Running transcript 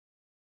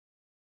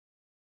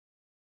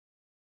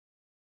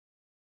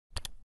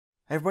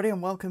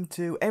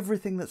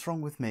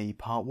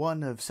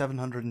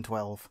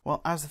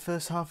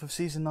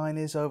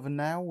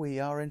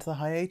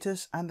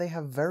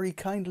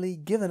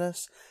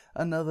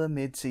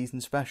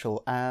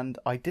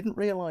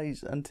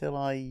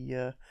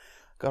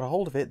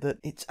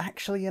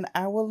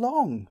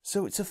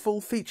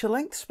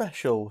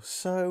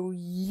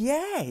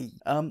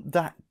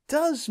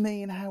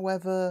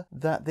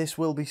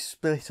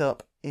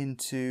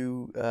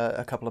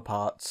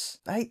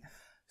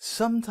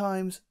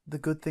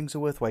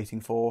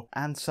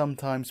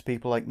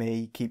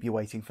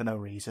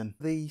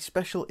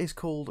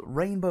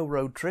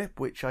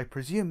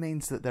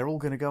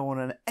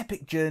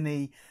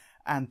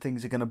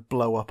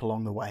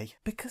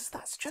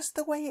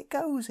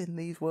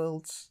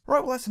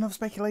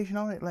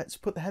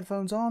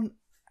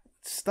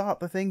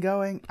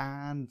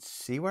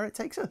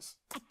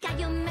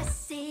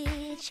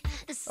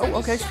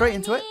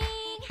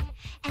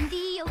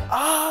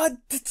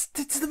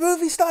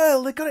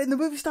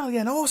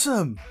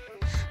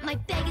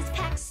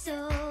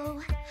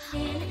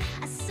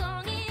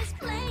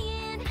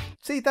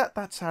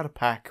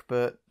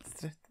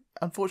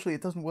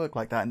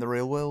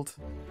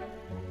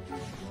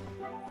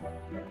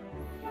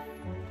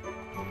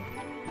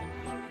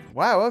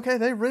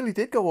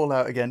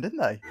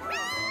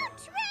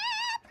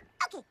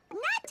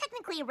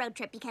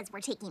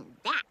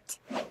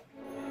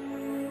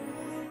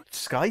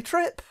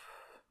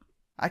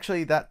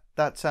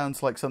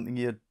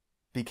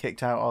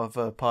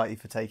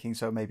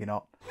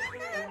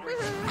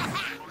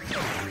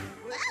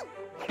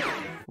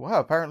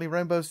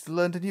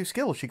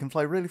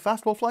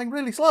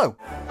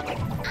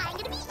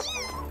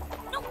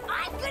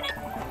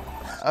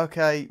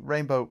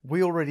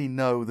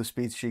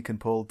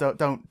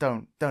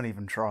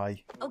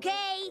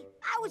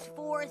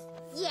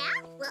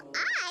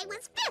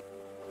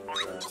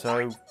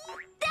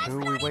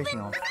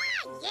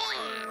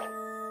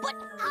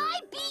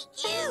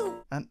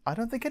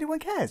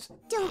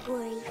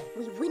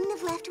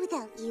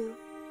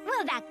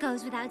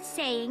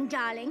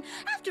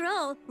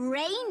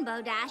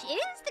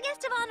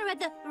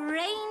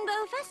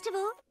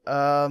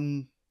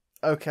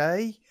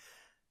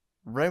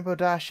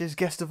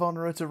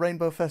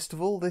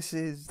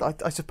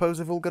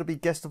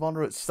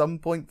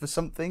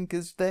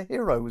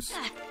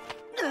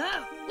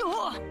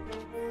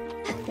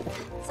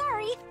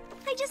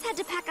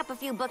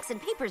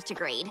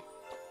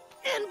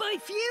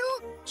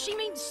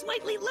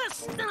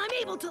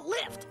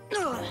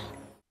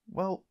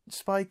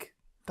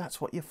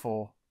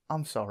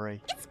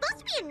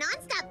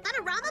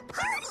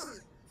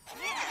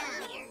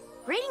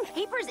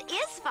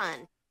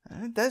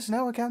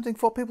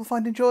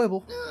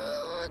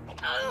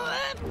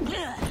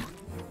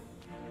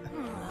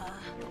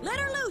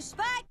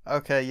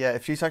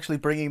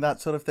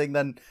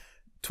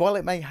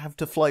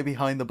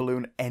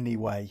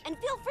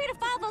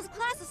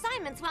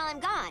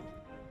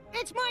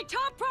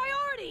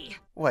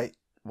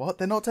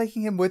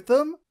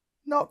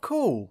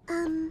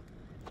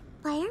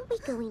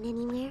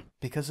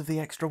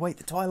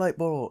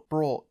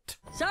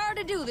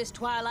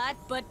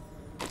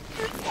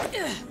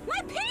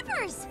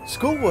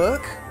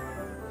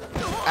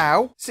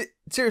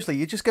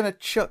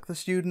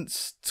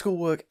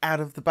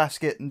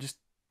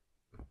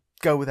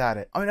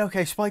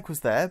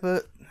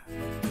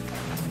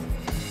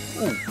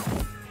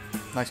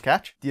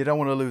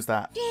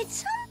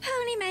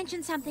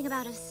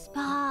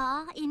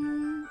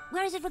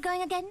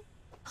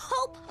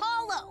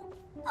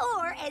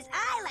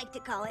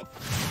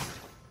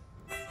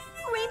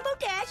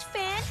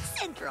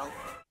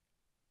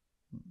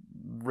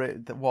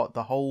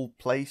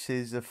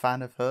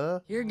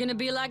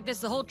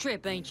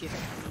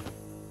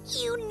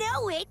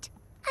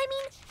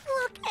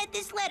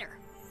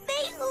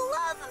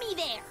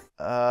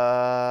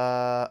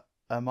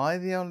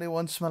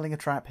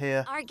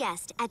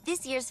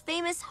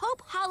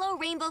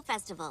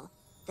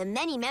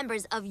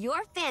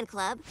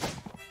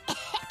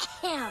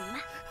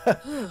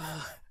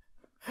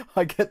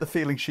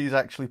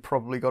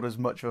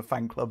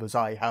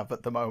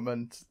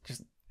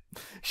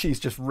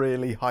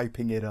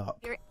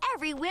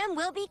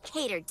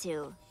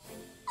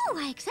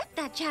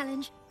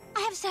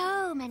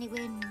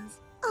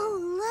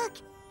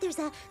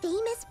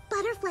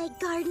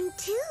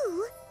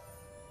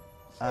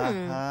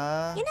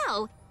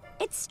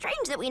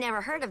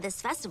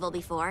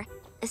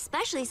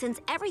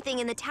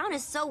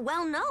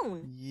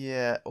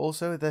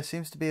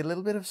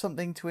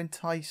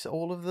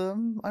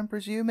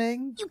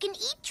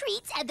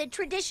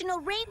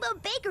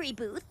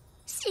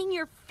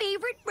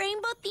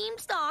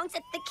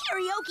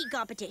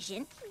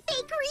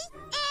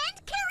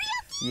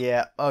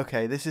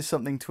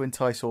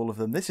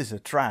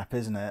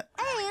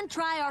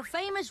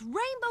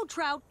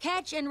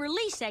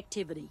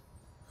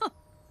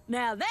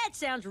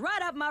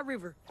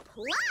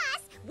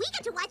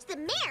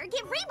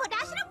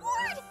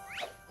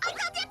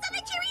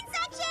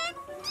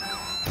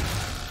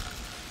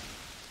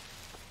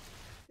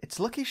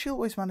lucky she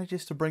always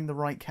manages to bring the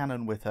right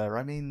cannon with her.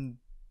 I mean,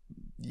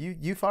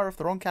 you fire off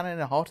the wrong cannon in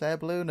a hot air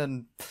balloon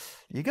and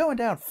you're going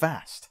down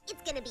fast.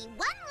 It's gonna be one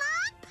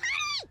long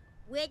party,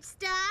 which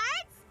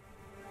starts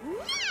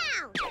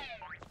now.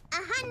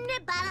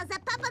 100 bottles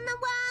of pop on the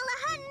wall,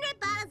 100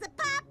 bottles of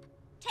pop.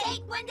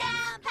 Take one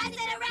down, pass it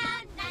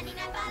around.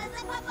 99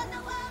 bottles of pop on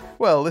the wall.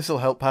 Well, this'll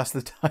help pass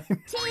the time. 2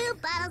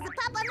 bottles of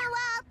pop on the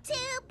wall, 2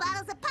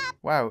 bottles of pop.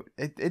 Wow,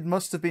 it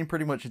must have been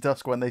pretty much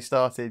dusk when they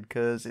started,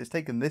 because it's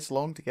taken this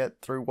long to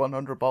get through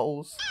 100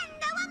 bottles. And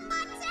now one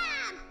more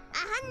time.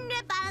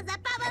 100 bottles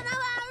of pop on the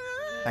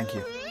wall. Thank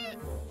you.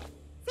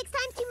 6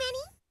 times too many?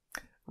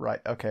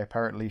 Right, okay,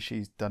 apparently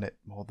she's done it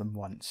more than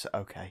once.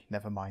 Okay,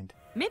 never mind.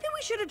 Maybe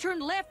we should have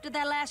turned left at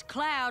that last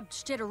cloud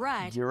instead of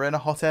right. You're in a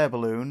hot air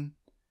balloon.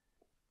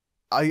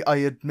 I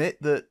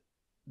admit that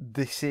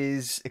this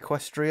is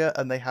Equestria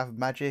and they have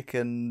magic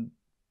and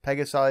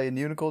Pegasi and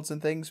unicorns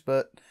and things,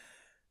 but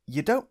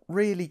you don't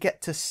really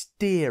get to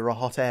steer a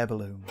hot air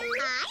balloon.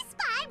 I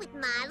spy with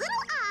my little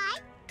eye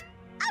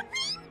a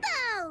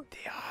rainbow.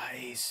 The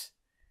eyes.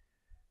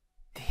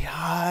 The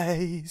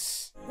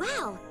eyes.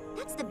 Wow,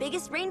 that's the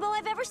biggest rainbow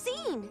I've ever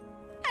seen.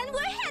 And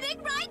we're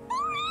heading right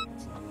for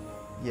it.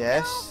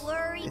 Yes. Don't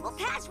worry, we'll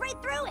pass right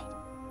through it.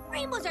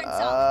 Rainbows aren't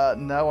solid.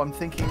 No, I'm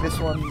thinking this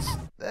one's...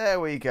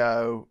 There we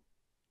go.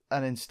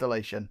 An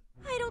installation.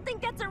 I don't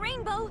think that's a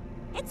rainbow.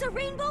 It's a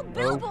rainbow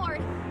billboard.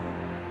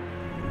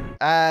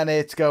 And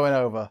it's going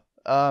over.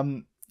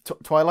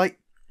 Twilight,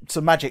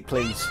 some magic,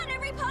 please. Hang on,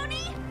 every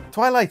pony.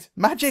 Twilight,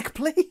 magic,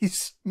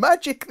 please.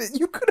 Magic that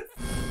you could have...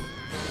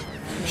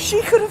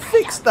 She could have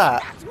fixed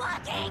that. That's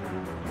working.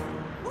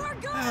 We're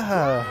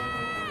going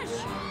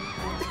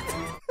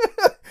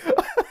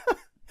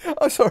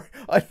I'm sorry.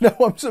 I know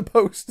I'm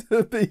supposed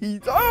to be...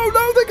 Oh,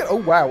 no, they're going...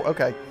 Oh, wow,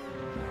 okay.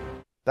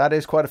 That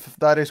is quite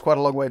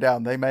a long way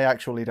down. They may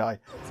actually die.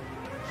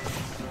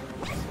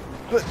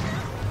 But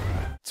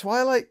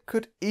Twilight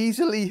could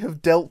easily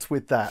have dealt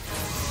with that.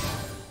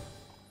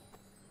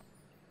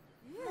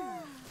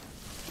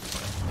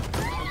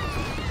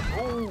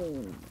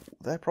 Oh,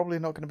 they're probably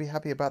not going to be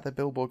happy about their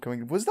billboard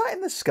coming. Was that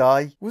in the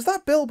sky? Was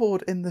that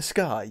billboard in the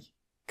sky?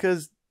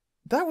 Because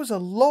that was a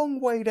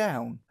long way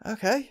down.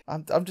 Okay,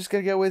 I'm just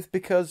going to go with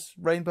because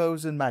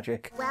rainbows and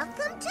magic.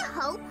 Welcome to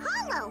Hope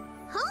Hollow,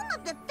 home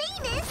of the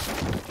famous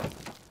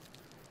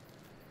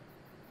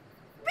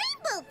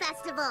Rainbow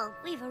Festival.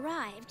 We've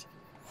arrived.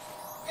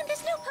 And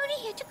there's no pony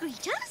here to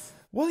greet us?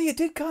 Well, you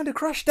did kind of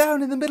crash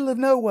down in the middle of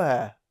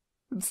nowhere.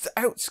 It's the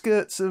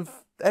outskirts of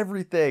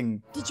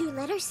everything. Did your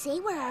letter say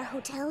where our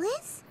hotel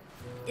is?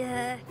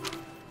 The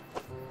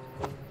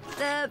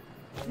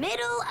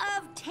middle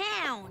of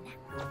town.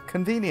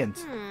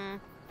 Convenient.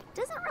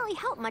 Doesn't really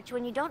help much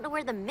when you don't know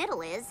where the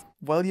middle is.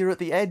 Well, you're at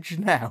the edge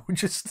now.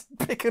 Just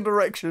pick a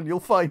direction, you'll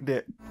find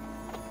it.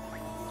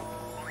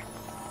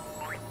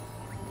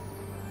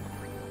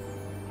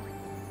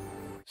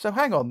 So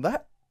hang on,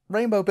 that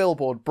rainbow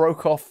billboard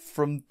broke off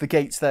from the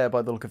gates there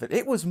by the look of it.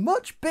 It was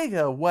much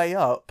bigger way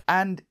up,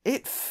 and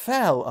it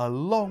fell a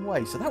long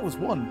way. So that was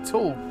one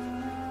tall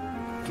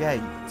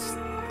gate.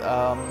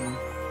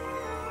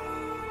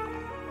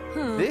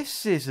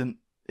 This isn't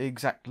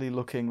exactly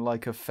looking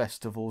like a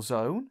festival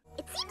zone.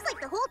 It seems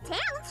like the whole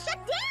town's shut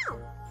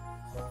down.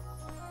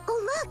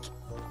 Oh, look!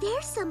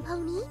 There's some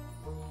pony.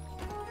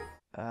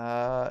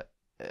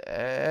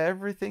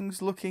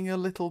 Everything's looking a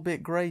little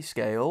bit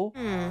grayscale.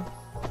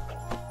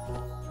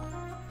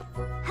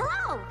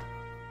 Hello!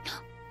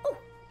 Oh,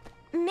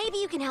 maybe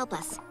you can help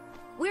us.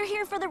 We're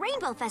here for the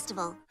Rainbow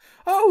Festival.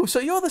 Oh, so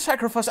you're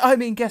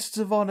the guests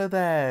of honor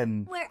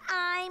then. Where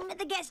I'm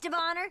the guest of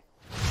honor.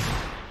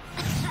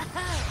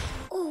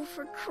 Oh,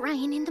 for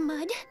crying in the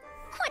mud.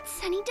 What's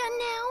Sunny done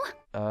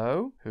now?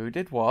 Oh, who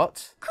did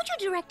what? Could you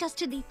direct us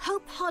to the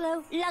Hope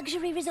Hollow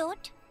Luxury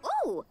Resort?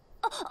 Oh,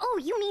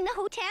 you mean the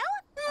hotel?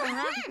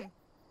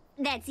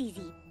 That's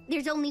easy.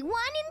 There's only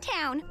one in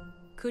town.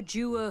 Could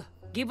you,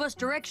 give us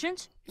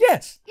directions?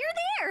 Yes. You're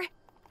there.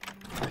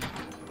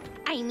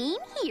 I mean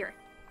here.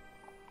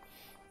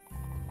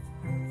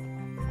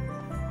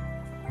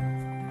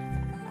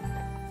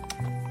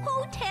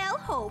 Hotel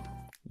Hope.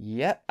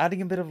 Yep,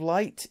 adding a bit of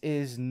light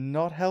is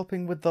not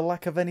helping with the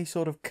lack of any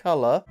sort of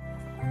colour.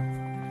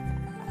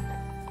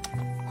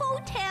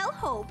 Hotel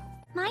Hope.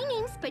 My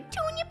name's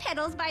Petunia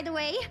Petals, by the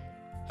way.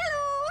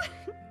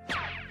 Hello.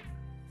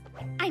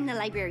 I'm the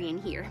librarian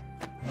here.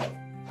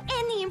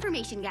 And the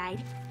information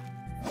guide.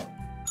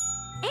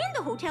 And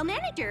the hotel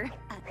manager.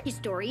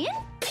 Historian,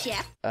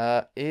 chef.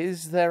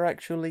 Is there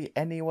actually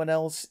anyone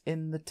else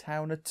in the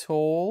town at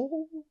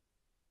all?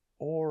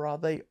 Or are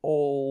they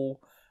all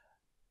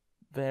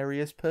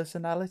various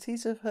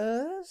personalities of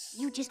hers?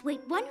 You just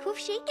wait one hoof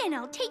shake and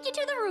I'll take you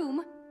to the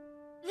room.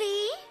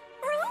 The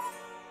room?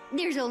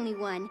 There's only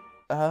one.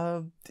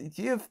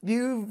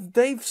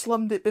 They've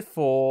slummed it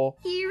before.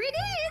 Here it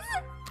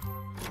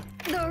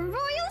is! The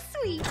Royal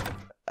Suite.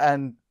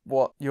 And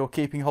what, you're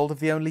keeping hold of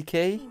the only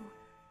key?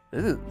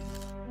 Ooh.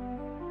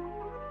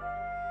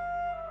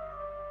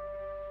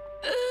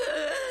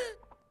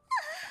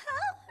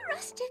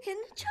 Rustic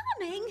and charming.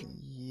 coming.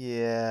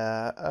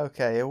 Yeah,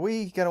 okay. Are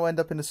we going to end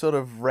up in a sort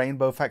of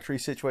rainbow factory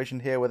situation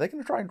here where they're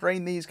going to try and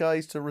drain these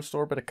guys to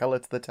restore a bit of colour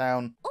to the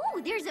town?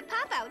 Oh, there's a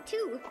pop-out,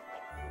 too.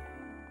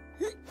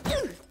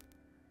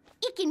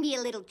 It can be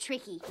a little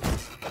tricky.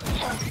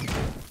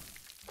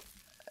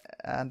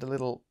 And a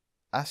little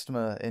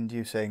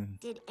asthma-inducing.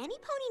 Did any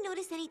pony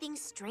notice anything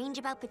strange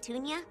about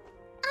Petunia?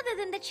 Other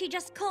than that she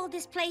just called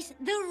this place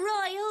the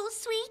Royal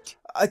Suite.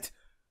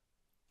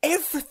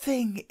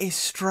 Everything is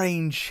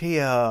strange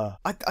here.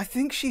 I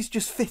think she's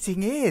just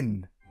fitting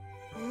in.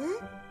 Huh?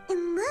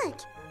 And look.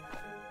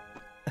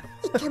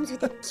 It comes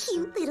with a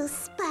cute little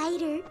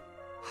spider.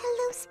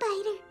 Hello,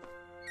 spider.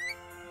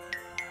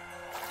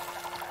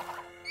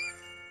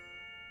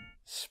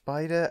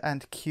 Spider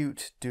and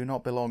cute do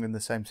not belong in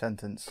the same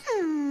sentence.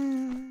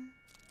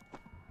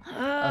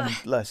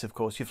 Unless, of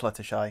course, you're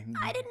Fluttershy.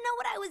 I didn't know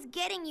what I was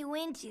getting you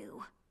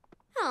into.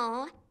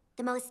 Oh,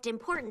 the most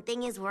important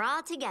thing is we're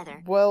all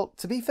together. Well,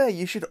 to be fair,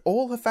 you should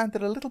all have found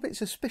it a little bit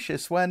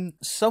suspicious when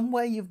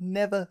somewhere you've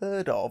never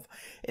heard of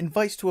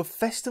invites to a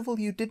festival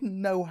you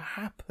didn't know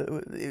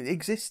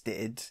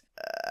existed,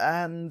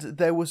 and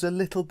there was a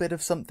little bit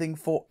of something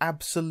for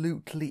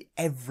absolutely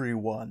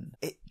everyone.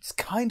 It's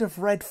kind of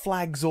red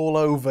flags all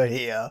over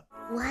here.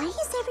 Why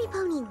is every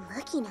pony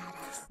looking at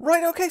us?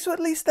 Right, okay, so at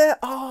least there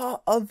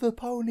are other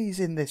ponies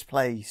in this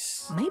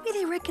place. Maybe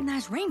they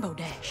recognize Rainbow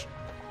Dash.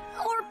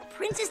 Or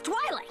Princess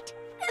Twilight.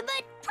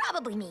 But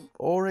probably me.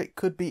 Or it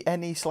could be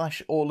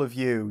any/all of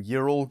you.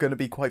 You're all going to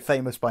be quite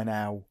famous by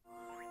now.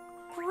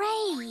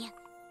 Gray. What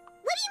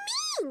do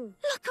you mean?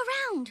 Look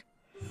around.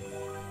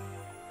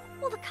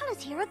 All the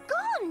colours here are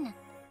gone.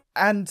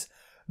 And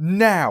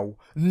now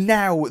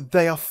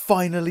they are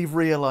finally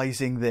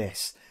realising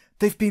this.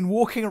 They've been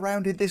walking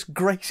around in this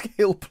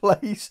grayscale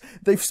place,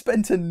 they've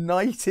spent a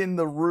night in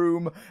the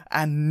room,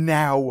 and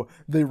now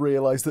they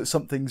realise that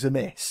something's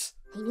amiss.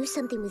 They knew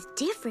something was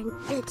different,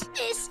 but...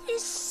 This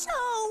is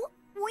so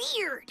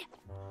weird.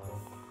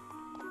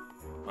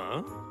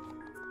 Huh?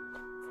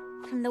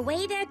 From the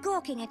way they're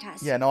gawking at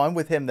us. Yeah, no, I'm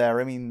with him there.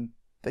 I mean,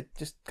 they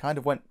just kind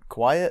of went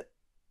quiet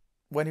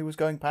when he was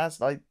going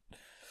past. I'd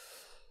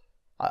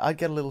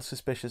get a little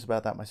suspicious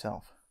about that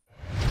myself.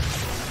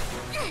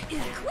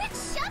 Quit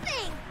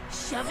shoving!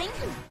 Shoving?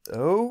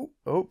 Oh,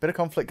 bit of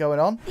conflict going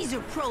on. These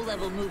are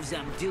pro-level moves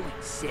I'm doing,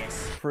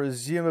 sis.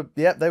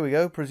 Yep, there we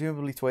go.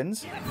 Presumably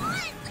twins.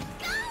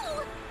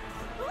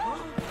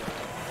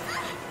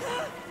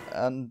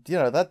 And, you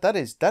know, that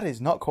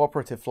is not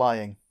cooperative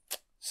flying.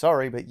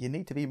 Sorry, but you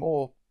need to be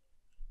more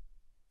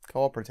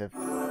cooperative.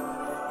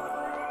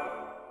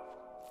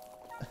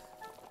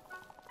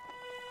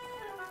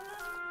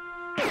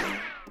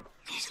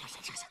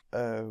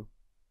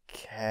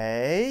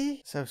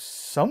 Okay. So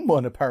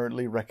someone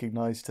apparently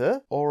recognised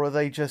her. Or are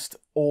they just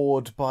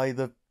awed by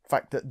the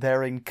fact that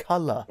they're in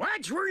colour?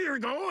 Watch where you're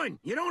going.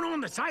 You don't own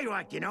the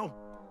sidewalk, you know.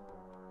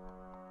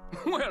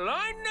 Well,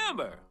 I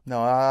never.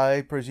 No,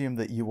 I presume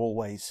that you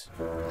always.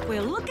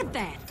 Well, look at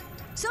that.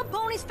 Some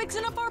pony's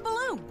fixing up our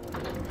balloon.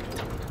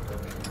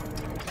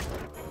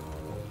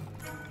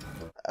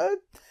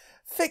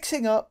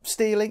 Fixing up,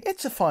 stealing,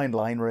 it's a fine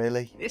line,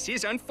 really. This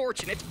is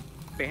unfortunate.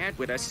 Bad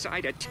with a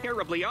side of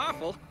terribly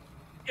awful.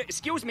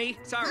 Excuse me,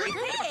 sorry, in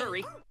a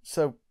hurry.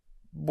 So,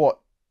 what?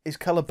 Is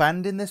colour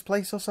banned in this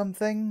place or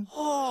something?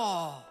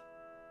 Oh.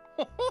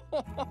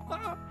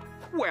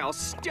 Well,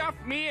 stuff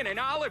me in an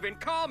olive and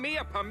call me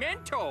a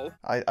pimento.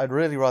 I'd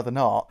really rather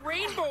not.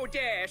 Rainbow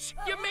Dash,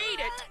 you made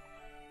it.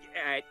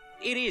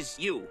 It is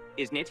you,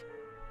 isn't it?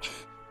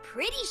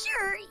 Pretty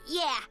sure,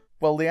 yeah.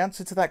 Well, the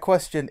answer to that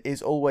question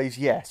is always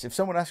yes. If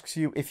someone asks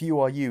you if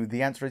you are you,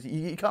 the answer is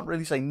you can't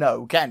really say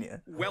no, can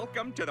you?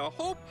 Welcome to the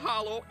Hope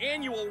Hollow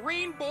Annual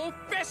Rainbow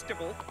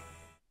Festival.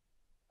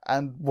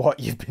 And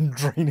what, you've been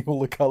draining all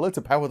the colour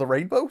to power the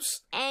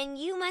rainbows? And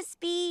you must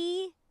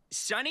be...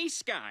 Sunny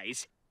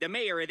Skies, the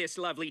mayor of this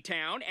lovely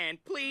town,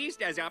 and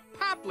pleased as a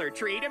poplar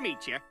tree to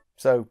meet you.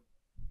 So,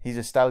 he's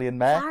a stallion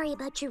mayor? Sorry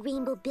about your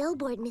rainbow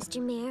billboard, Mr.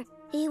 Mayor.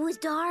 It was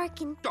dark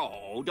and...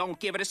 Oh, don't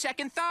give it a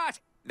second thought.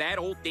 That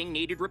old thing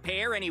needed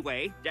repair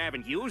anyway. I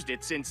haven't used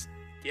it since...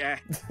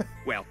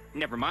 well,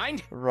 never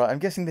mind. Right, I'm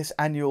guessing this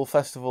annual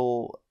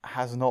festival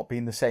has not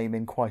been the same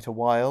in quite a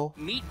while.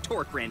 Meet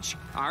Torque Wrench,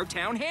 our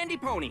town handy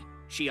pony.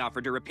 She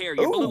offered to repair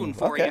your balloon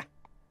for you.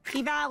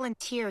 He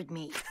volunteered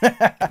me.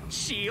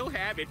 She'll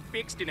have it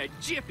fixed in a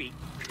jiffy.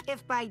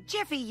 If by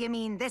jiffy you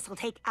mean this'll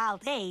take all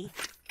day.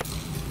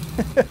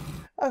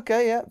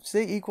 Okay, yeah,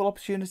 see, equal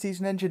opportunities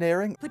in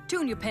engineering.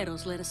 Petunia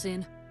Petals let us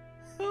in.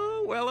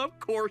 Oh, well, of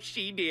course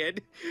she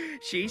did.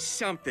 She's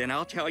something,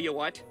 I'll tell you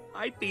what.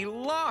 I'd be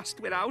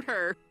lost without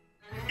her.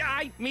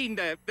 I mean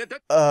the...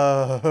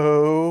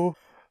 Oh,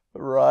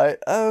 right,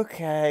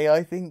 okay.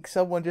 I think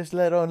someone just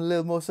let on a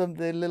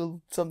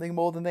little something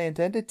more than they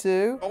intended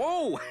to.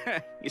 Oh,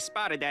 you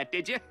spotted that,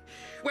 did you?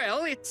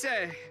 Well, it's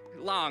a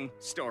long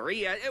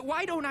story.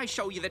 Why don't I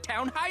show you the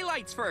town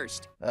highlights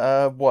first?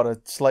 What, a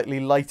slightly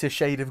lighter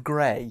shade of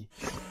grey?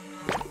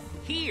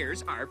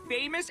 here's our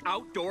famous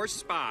outdoor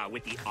spa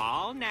with the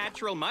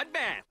all-natural mud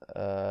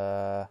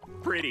bath.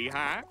 Pretty,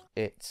 huh?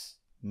 It's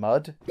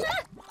mud?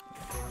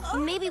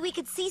 Maybe we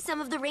could see some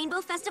of the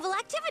Rainbow Festival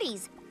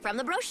activities from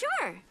the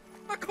brochure.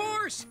 Of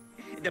course.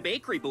 The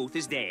bakery booth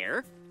is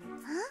there.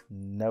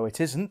 No,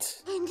 it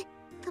isn't. And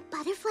the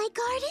butterfly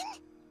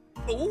garden?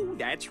 Oh,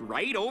 that's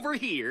right over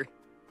here.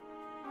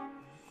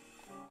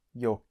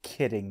 You're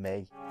kidding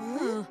me.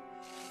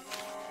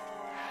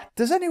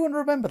 Does anyone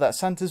remember that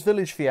Santa's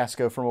Village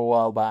fiasco from a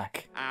while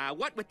back?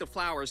 What with the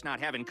flowers not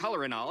having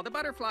color and all, the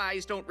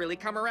butterflies don't really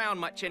come around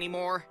much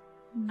anymore.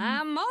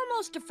 I'm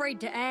almost afraid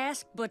to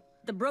ask, but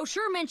the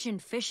brochure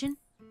mentioned fishing.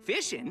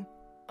 Fishing?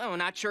 Oh,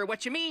 not sure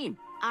what you mean.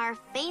 Our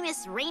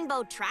famous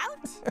rainbow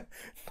trout?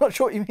 Not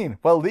sure what you mean.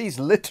 Well, these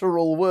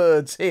literal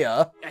words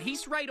here.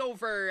 He's right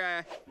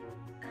over,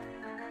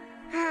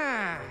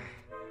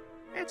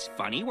 That's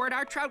funny. Where'd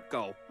our trout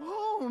go?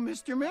 Oh,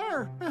 Mr.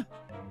 Mayor.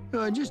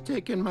 Just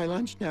taking my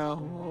lunch now,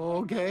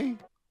 okay?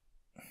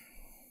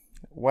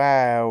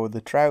 Wow, the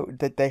trout,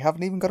 they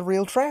haven't even got a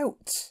real trout.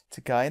 It's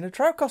a guy in a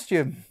trout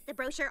costume. The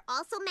brochure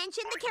also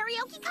mentioned the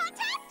karaoke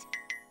contest?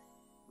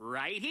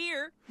 Right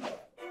here.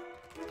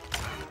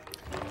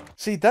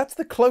 See, that's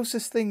the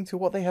closest thing to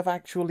what they have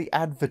actually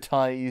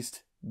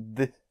advertised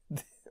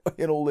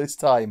in all this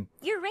time.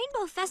 Your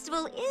Rainbow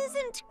Festival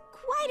isn't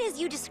quite as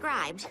you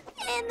described.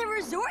 And the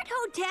resort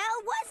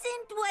hotel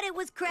wasn't what it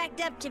was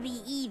cracked up to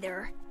be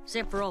either.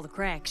 Except for all the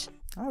cracks.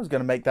 I was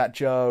going to make that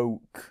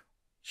joke.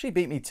 She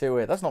beat me to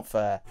it. That's not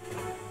fair.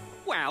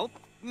 Well,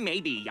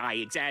 maybe I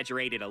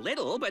exaggerated a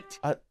little, but...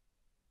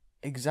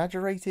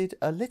 Exaggerated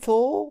a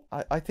little?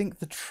 I think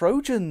the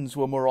Trojans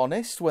were more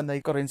honest when they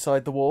got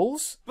inside the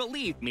walls.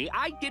 Believe me,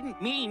 I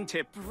didn't mean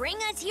to... Bring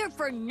us here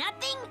for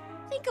nothing?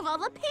 Think of all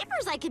the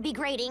papers I could be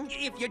grading.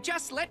 If you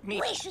just let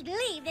me... We should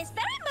leave this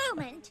very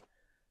moment.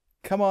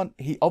 Come on,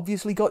 he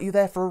obviously got you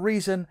there for a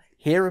reason.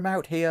 Hear him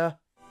out here.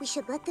 We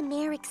should let the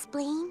mayor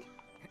explain.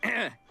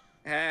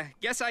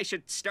 Guess I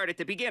should start at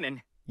the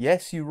beginning.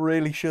 Yes, you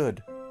really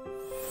should.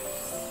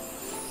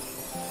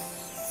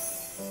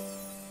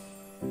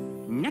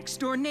 Next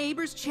door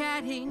neighbors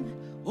chatting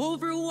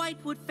over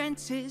whitewood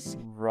fences.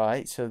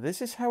 Right, so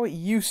this is how it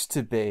used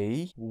to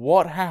be.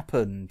 What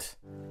happened?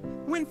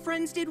 When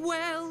friends did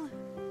well,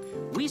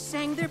 we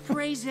sang their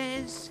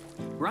praises.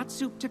 Brought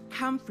soup to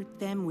comfort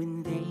them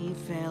when they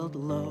felt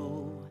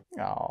low.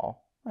 Oh,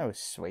 that was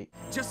sweet.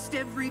 Just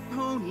every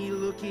pony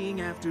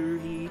looking after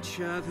each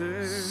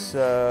other.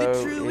 So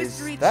the truest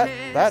is riches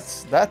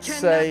that's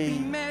cannot a... be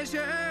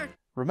measured.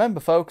 Remember,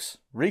 folks,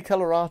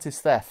 recolor art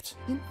is theft.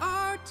 In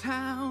our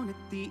town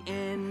at the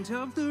end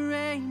of the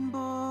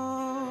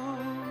rainbow.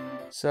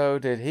 So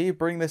did he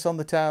bring this on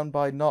the town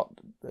by not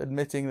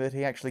admitting that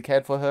he actually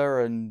cared for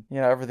her and, you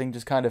know, everything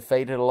just kind of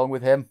faded along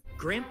with him?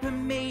 Grandpa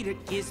made a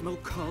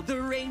gizmo called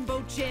the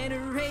Rainbow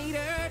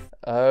Generator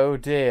Oh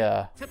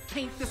dear. to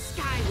paint the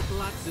sky with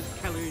lots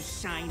of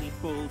colors, shiny,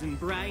 bold, and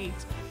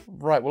bright.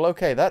 Right, well,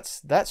 okay,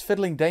 that's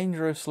fiddling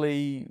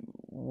dangerously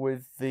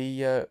with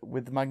the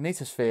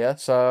magnetosphere,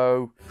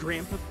 so...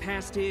 Grandpa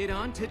passed it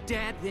on to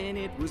Dad, then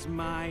it was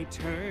my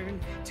turn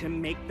to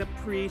make the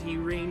pretty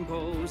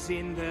rainbows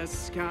in the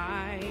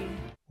sky.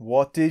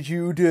 What did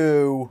you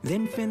do?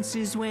 Then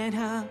fences went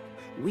up,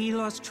 we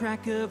lost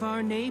track of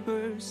our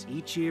neighbors,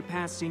 each year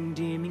passing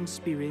dimming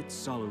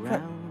spirits all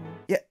around.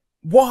 Yeah,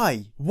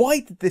 why? Why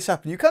did this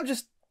happen? You can't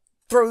just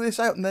throw this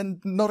out and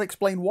then not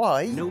explain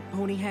why. No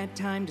pony had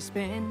time to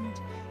spend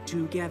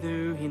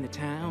together in the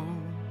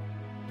town.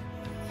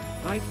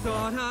 I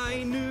thought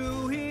I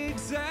knew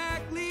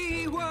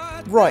exactly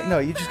what... Right, no,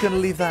 you're just going to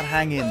leave that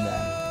hang in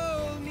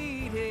there.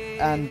 Needed.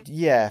 And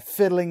yeah,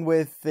 fiddling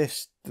with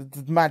this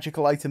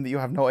magical item that you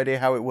have no idea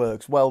how it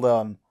works. Well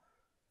done.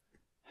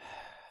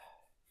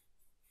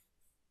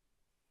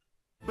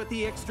 But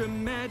the extra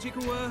magic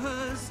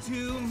was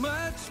too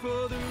much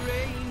for the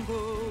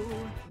rainbow.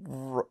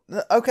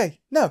 Okay,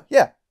 no,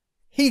 yeah.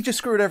 He just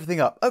screwed everything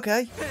up.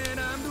 Okay. And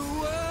I'm the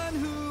one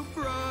who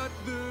brought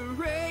the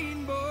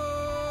rainbow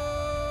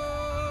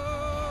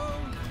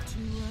to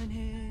an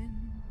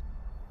end.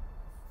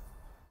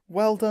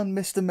 Well done,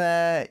 Mr.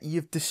 Mayor.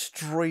 You've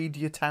destroyed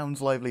your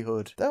town's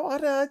livelihood. Though,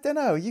 I don't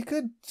know, you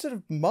could sort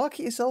of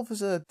market yourself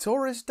as a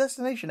tourist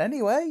destination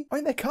anyway. I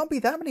mean, there can't be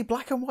that many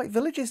black and white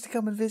villages to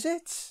come and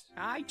visit.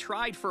 I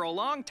tried for a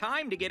long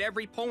time to get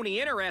every pony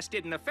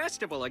interested in the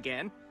festival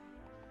again.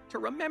 To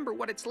remember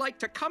what it's like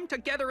to come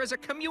together as a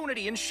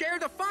community and share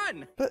the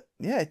fun. But,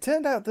 yeah, it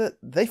turned out that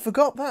they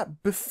forgot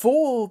that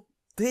before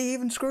they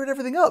even screwed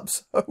everything up,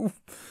 so...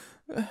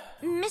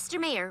 Mr.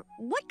 Mayor,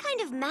 what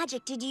kind of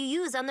magic did you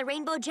use on the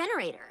Rainbow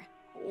Generator?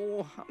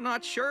 Oh, I'm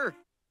not sure.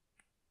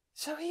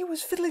 So he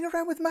was fiddling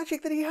around with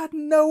magic that he had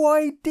no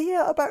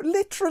idea about,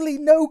 literally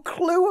no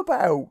clue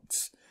about.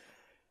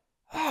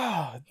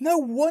 Ah, no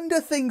wonder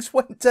things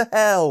went to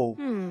hell.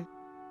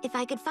 If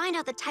I could find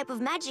out the type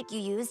of magic you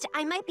used,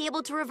 I might be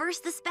able to reverse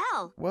the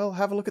spell. Well,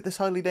 have a look at this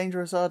highly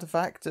dangerous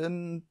artifact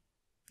and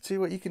see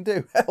what you can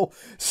do. Hell,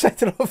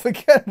 set it off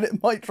again and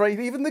it might drain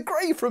even the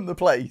grey from the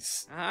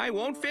place. I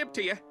won't fib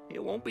to you.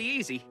 It won't be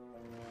easy.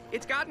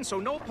 It's gotten so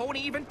no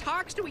pony even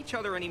talks to each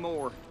other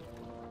anymore.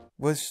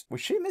 Was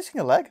she missing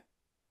a leg?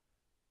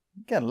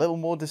 Again, a little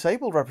more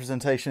disabled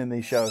representation in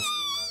these shows.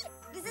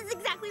 This is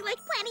exactly like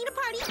planning a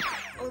party,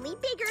 only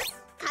bigger,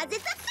 cause it's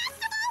a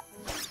festival!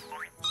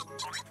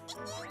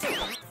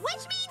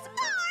 Which means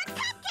more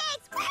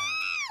cupcakes!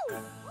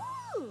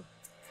 Woo!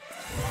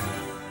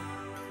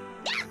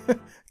 Ooh.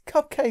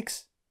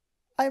 Cupcakes!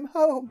 I'm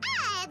home!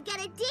 I've got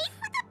a date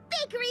with a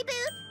bakery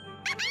booth!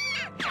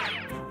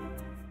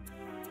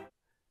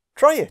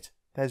 Try it!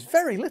 There's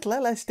very little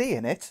LSD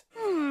in it.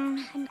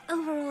 An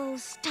overall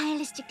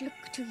stylistic look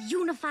to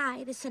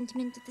unify the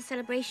sentiment of the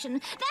celebration.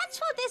 That's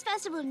what this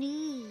festival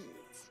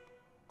needs.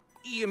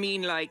 You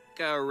mean like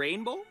a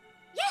rainbow?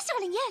 Yes,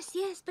 darling,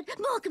 yes, but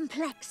more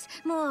complex,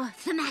 more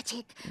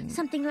thematic.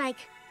 Something like,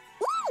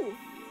 ooh!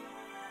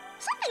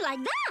 Something like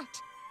that!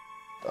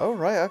 Oh,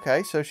 right,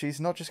 okay, so she's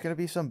not just going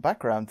to be some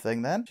background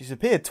thing then. She's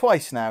appeared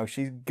twice now,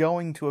 she's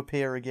going to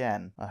appear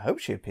again. I hope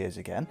she appears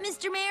again.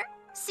 Mr. Mayor,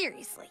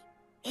 seriously,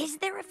 is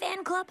there a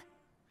fan club?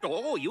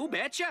 Oh, you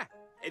betcha.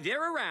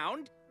 They're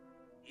around.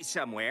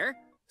 Somewhere.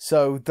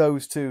 So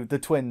those two, the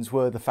twins,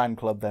 were the fan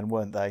club then,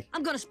 weren't they?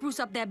 I'm gonna spruce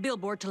up that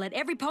billboard to let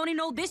every pony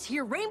know this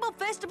here Rainbow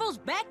Festival's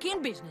back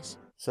in business.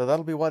 So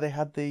that'll be why they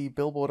had the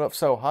billboard up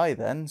so high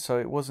then, so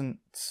it wasn't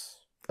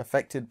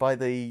affected by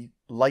the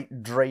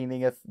light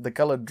draining, the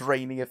colour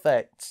draining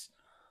effects.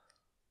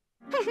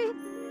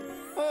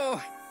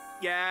 Oh,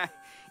 yeah.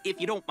 If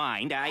you don't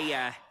mind,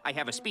 I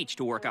have a speech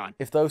to work on.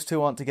 If those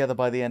two aren't together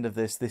by the end of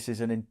this, this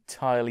is an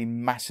entirely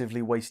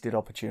massively wasted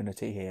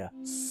opportunity here.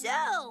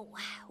 So,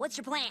 what's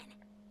your plan?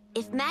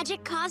 If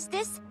magic caused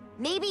this,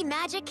 maybe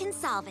magic can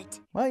solve it.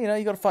 Well, you know,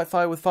 you got to fight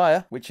fire with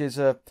fire, which is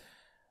a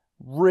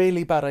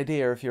really bad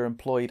idea if you're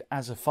employed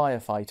as a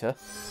firefighter.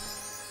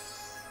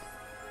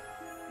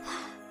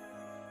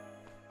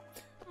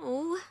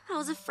 Oh, I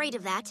was afraid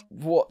of that.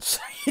 What?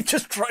 You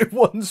just try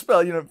one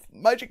spell, you know,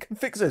 magic can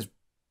fix this.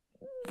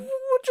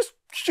 We'll just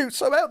shoot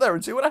some out there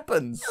and see what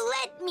happens.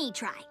 Let me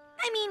try.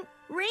 I mean,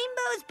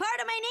 rainbow's part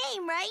of my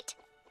name, right?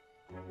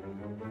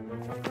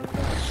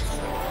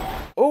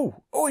 Oh,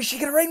 is she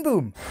gonna rain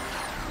boom?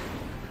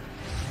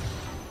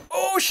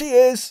 Oh, she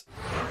is.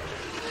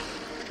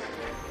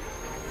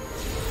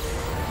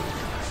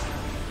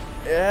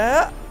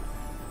 Yeah.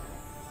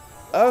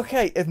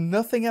 Okay, if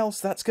nothing else,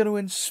 that's going to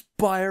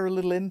inspire a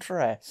little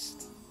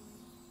interest.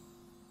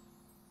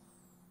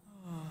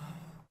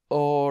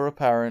 Or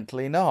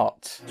apparently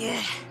not.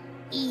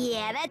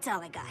 Yeah, that's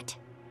all I got.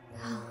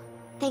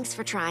 Thanks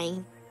for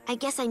trying. I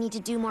guess I need to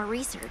do more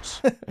research.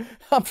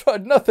 I've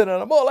tried nothing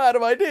and I'm all out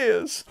of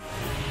ideas.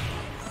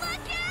 Look out!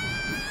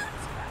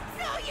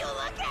 No, you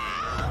look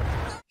out!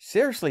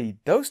 Seriously,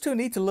 those two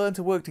need to learn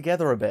to work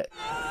together a bit.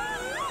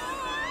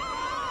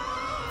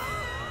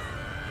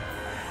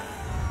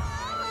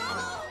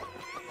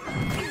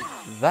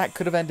 That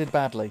could have ended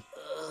badly.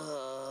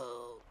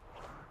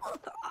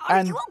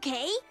 Are you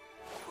okay?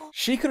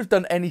 She could have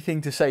done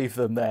anything to save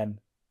them then.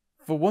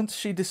 For once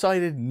she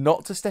decided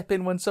not to step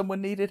in when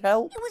someone needed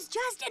help. It was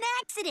just an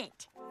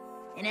accident.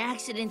 An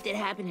accident that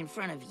happened in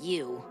front of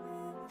you.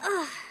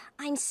 Ugh,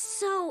 I'm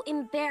so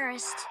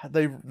embarrassed.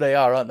 They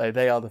are, aren't they?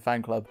 They are the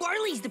fan club.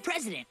 Barley's the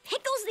president.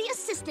 Pickle's the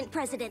assistant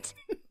president.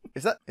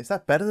 Is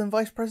that better than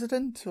vice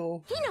president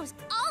or? He knows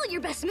all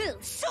your best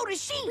moves. So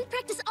does she. We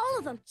practice all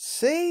of them.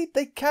 See,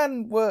 they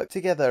can work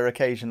together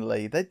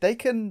occasionally. They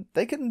can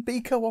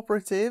be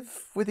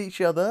cooperative with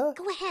each other.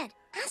 Go ahead,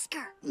 ask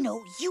her.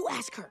 No, you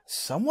ask her.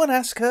 Someone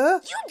ask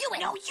her. You do it.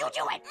 No, you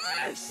do it.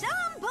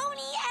 Some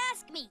pony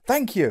ask me.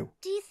 Thank you.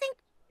 Do you think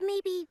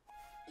maybe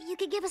you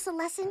could give us a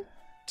lesson?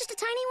 Just a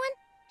tiny one?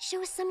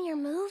 Show us some of your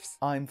moves?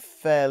 I'm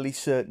fairly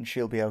certain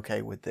she'll be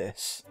okay with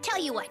this. Tell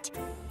you what,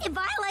 if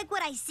I like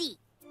what I see,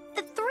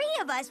 the three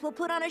of us will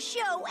put on a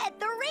show at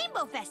the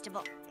Rainbow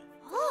Festival.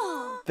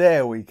 Oh.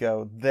 There we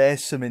go.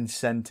 There's some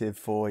incentive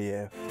for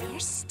you.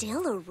 There's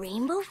still a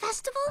Rainbow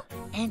Festival?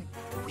 And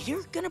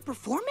we're gonna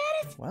perform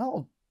at it?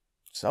 Well,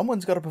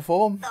 someone's got to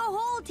perform. The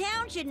whole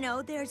town should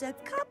know there's a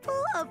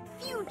couple of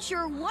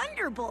future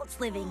Wonderbolts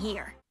living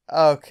here.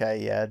 Okay,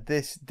 yeah,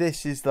 this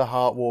is the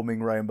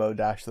heartwarming Rainbow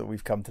Dash that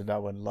we've come to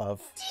know and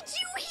love. Did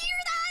you hear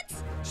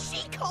that?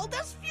 She called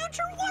us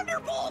future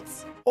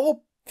Wonderbolts!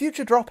 Or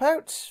future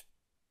dropouts.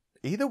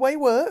 Either way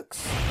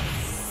works.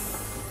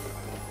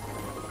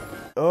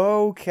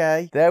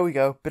 Okay, there we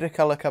go. Bit of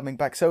colour coming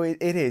back. So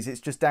it's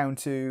just down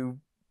to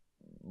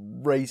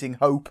raising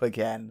hope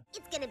again.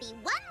 It's gonna be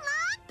one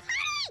long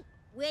party,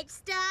 which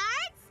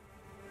starts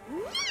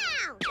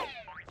now!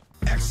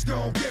 X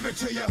gon' give it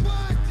to you.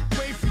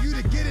 Wait for you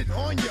to get it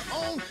on your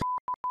own.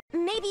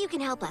 Maybe you can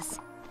help us.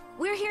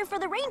 We're here for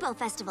the Rainbow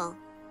Festival.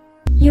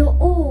 You're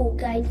all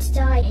going to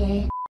die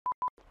here.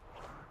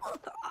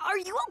 Are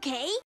you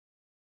okay?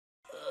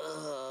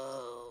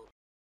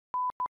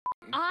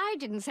 I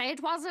didn't say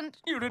it wasn't.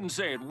 You didn't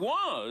say it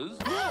was.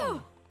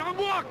 I'm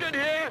walking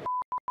here.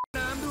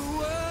 I'm the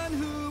one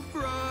who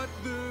brought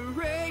the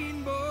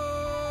rainbow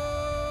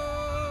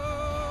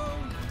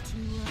to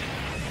us.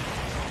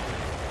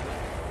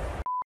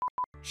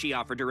 She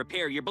offered to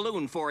repair your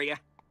balloon for you.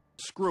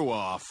 Screw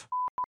off.